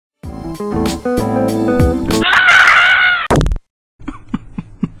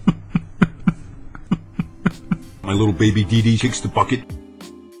My little baby Dee Dee kicks the bucket.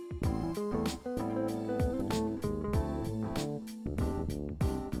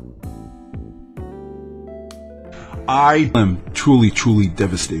 I am truly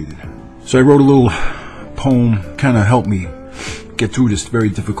devastated. So I wrote a little poem, kind of helped me get through this very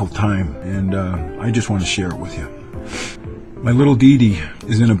difficult time, and I just want to share it with you. My little Dee Dee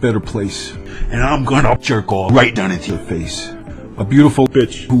is in a better place, and I'm gonna jerk off right down into her face. A beautiful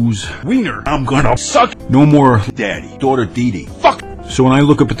bitch whose wiener I'm gonna suck. No more daddy, daughter Dee Dee. Fuck! So when I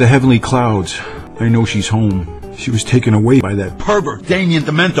look up at the heavenly clouds, I know she's home. She was taken away by that pervert, Damien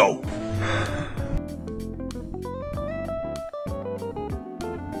Demento.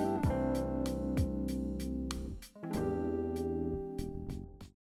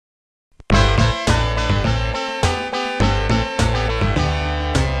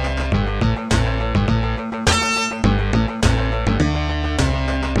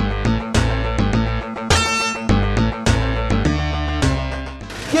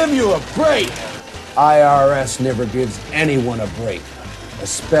 Give you a break! IRS never gives anyone a break,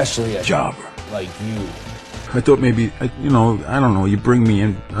 especially a jobber like you. I thought maybe, I don't know, you bring me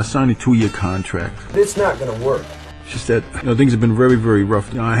in, I signed a 2-year contract. It's not gonna work. It's just that, things have been very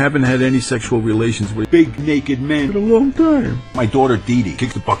rough. I haven't had any sexual relations with big naked men in a long time. My daughter Dee Dee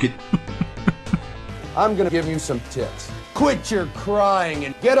kicks the bucket. I'm gonna give you some tips. Quit your crying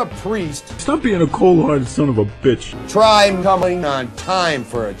and get a priest. Stop being a cold-hearted son of a bitch. Try coming on time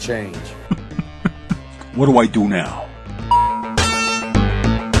for a change. What do I do now?